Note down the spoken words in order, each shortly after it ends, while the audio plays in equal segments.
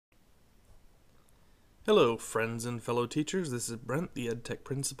Hello, friends and fellow teachers. This is Brent, the EdTech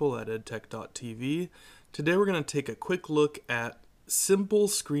principal at EdTech.tv. Today we're going to take a quick look at simple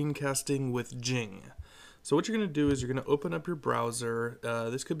screencasting with Jing. So what you're going to do is you're going to open up your browser.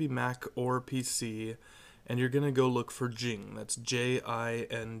 This could be Mac or PC, and you're going to go look for Jing. That's Jing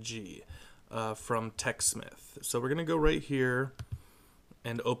from TechSmith. So we're going to go right here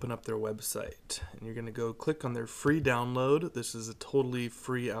and open up their website. And you're going to go click on their free download. This is a totally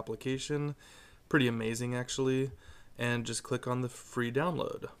free application. Pretty amazing actually, and just click on the free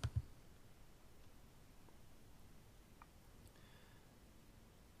download.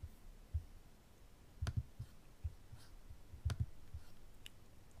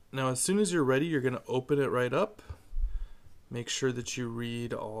 Now as soon as you're ready, you're going to open it right up. Make sure that you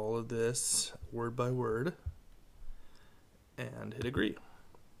read all of this word by word and hit agree.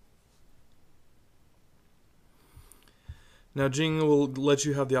 Now Jing will let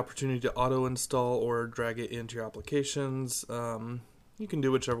you have the opportunity to auto install or drag it into your applications. You can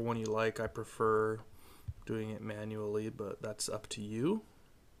do whichever one you like. I prefer doing it manually, but that's up to you.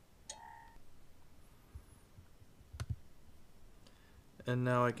 And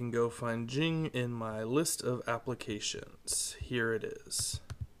now I can go find Jing in my list of applications. Here it is.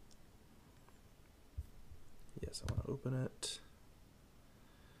 Yes, I want to open it.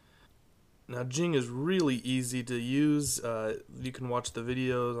 Now Jing is really easy to use. You can watch the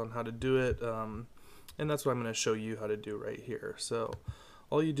videos on how to do it, and that's what I'm going to show you how to do right here. So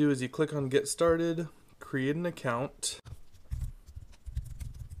all you do is you click on Get Started, create an account.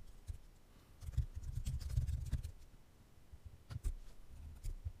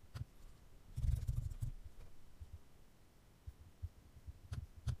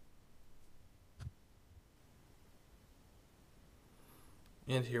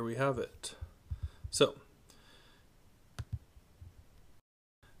 And here we have it. So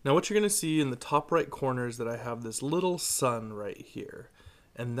now what you're going to see in the top right corner is that I have this little sun right here,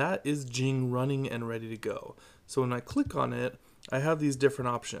 and that is Jing running and ready to go. So when I click on it, I have these different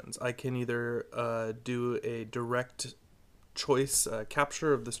options. I can either do a direct choice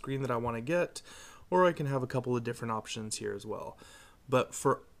capture of the screen that I want to get, or I can have a couple of different options here as well. But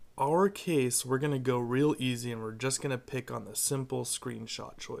for our case, we're going to go real easy, and we're just going to pick on the simple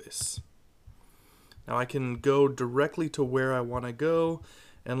screenshot choice. Now I can go directly to where I want to go,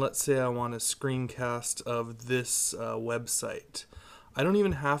 and let's say I want a screencast of this website. I don't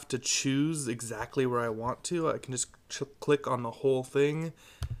even have to choose exactly where I want to. I can just click on the whole thing,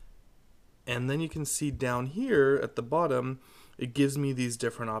 and then you can see down here at the bottom it gives me these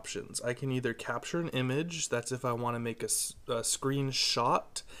different options. I can either capture an image, that's if I want to make a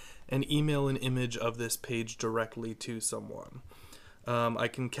screenshot, and email an image of this page directly to someone. I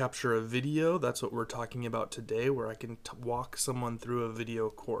can capture a video, that's what we're talking about today, where I can walk someone through a video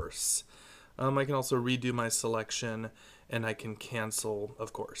course. I can also redo my selection, and I can cancel,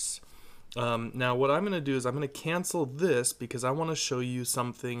 of course. Now what I'm going to do is I'm going to cancel this because I want to show you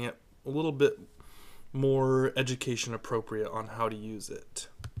something a little bit more education appropriate on how to use it.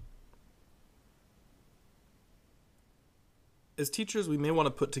 As teachers, we may want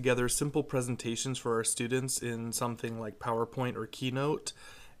to put together simple presentations for our students in something like PowerPoint or Keynote,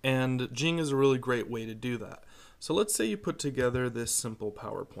 and Jing is a really great way to do that. So let's say you put together this simple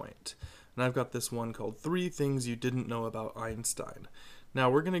PowerPoint, and I've got this one called 3 Things You Didn't Know About Einstein.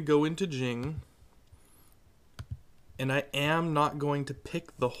 Now we're going to go into Jing, and I am not going to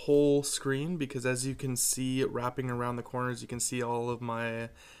pick the whole screen because as you can see, wrapping around the corners, you can see all of my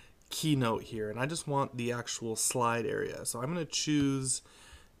Keynote here, and I just want the actual slide area. So I'm going to choose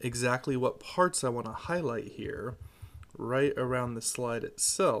exactly what parts I want to highlight here, right around the slide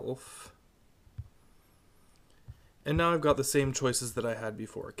itself. And now I've got the same choices that I had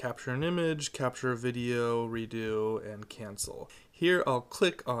before. Capture an image, capture a video, redo, and cancel. Here I'll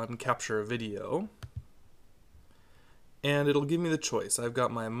click on capture a video, and it'll give me the choice. I've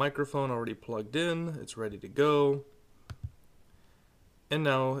got my microphone already plugged in, it's ready to go. And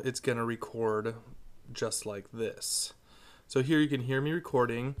now it's going to record just like this. So here you can hear me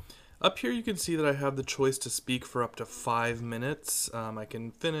recording. Up here you can see that I have the choice to speak for up to 5 minutes. I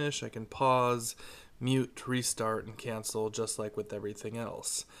can finish, I can pause, mute, restart, and cancel just like with everything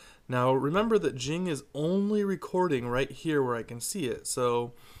else. Now remember that Jing is only recording right here where I can see it.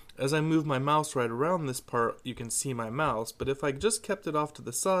 So as I move my mouse right around this part, you can see my mouse. But if I just kept it off to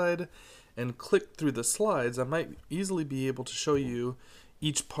the side and clicked through the slides, I might easily be able to show you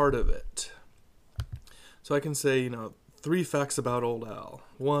each part of it. So I can say, 3 facts about old Al.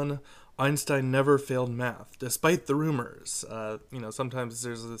 1, Einstein never failed math, despite the rumors. Sometimes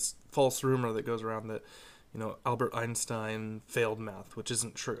there's this false rumor that goes around that, Albert Einstein failed math, which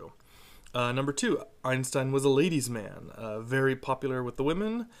isn't true. Number 2, Einstein was a ladies' man, very popular with the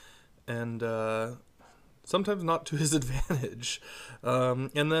women, and sometimes not to his advantage.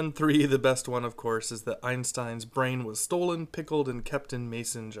 And then 3, the best one, of course, is that Einstein's brain was stolen, pickled, and kept in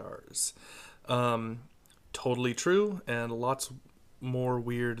mason jars. Totally true, and lots more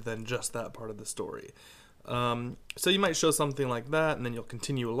weird than just that part of the story. So you might show something like that, and then you'll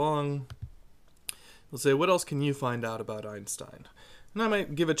continue along. You'll say, what else can you find out about Einstein? And I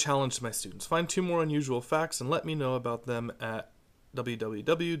might give a challenge to my students. Find 2 more unusual facts and let me know about them at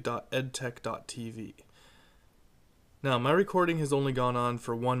www.edtech.tv. Now, my recording has only gone on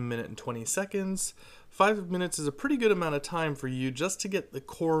for 1 minute and 20 seconds. 5 minutes is a pretty good amount of time for you just to get the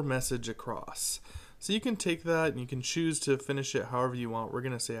core message across. So you can take that and you can choose to finish it however you want. We're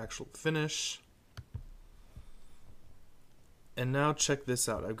going to say actual finish. And now check this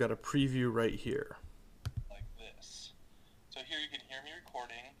out. I've got a preview right here. Like this. So here you can hear me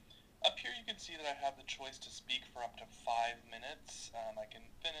recording. Up here you can see that I have the choice to speak for up to 5 minutes. I can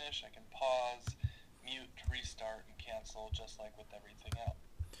finish, I can pause, mute, restart, and cancel, just like with everything else.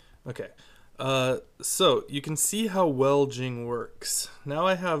 Okay, so you can see how well Jing works. Now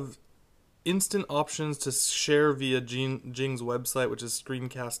I have instant options to share via Jing's website, which is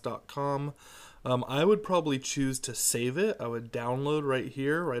Screencast.com. I would probably choose to save it. I would download right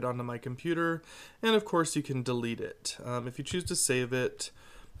here, right onto my computer, and of course you can delete it. If you choose to save it,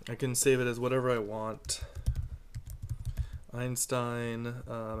 I can save it as whatever I want. Einstein,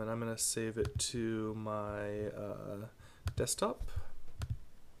 and I'm going to save it to my desktop.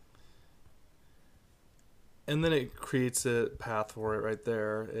 And then it creates a path for it right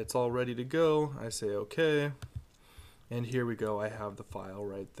there. It's all ready to go. I say OK. And here we go. I have the file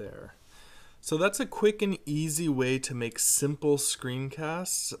right there. So that's a quick and easy way to make simple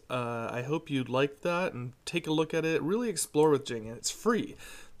screencasts. I hope you liked that and take a look at it. Really explore with Jing. It's free.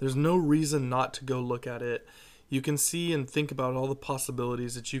 There's no reason not to go look at it. You can see and think about all the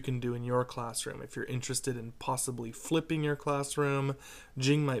possibilities that you can do in your classroom. If you're interested in possibly flipping your classroom,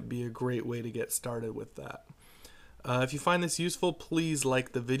 Jing might be a great way to get started with that. If you find this useful, please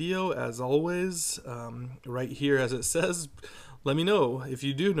like the video. As always, right here as it says, let me know if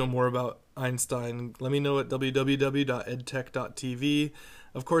you do know more about Einstein. Let me know at www.edtech.tv.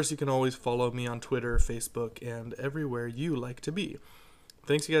 Of course, you can always follow me on Twitter, Facebook, and everywhere you like to be.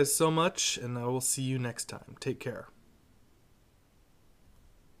 Thanks you guys so much, and I will see you next time. Take care.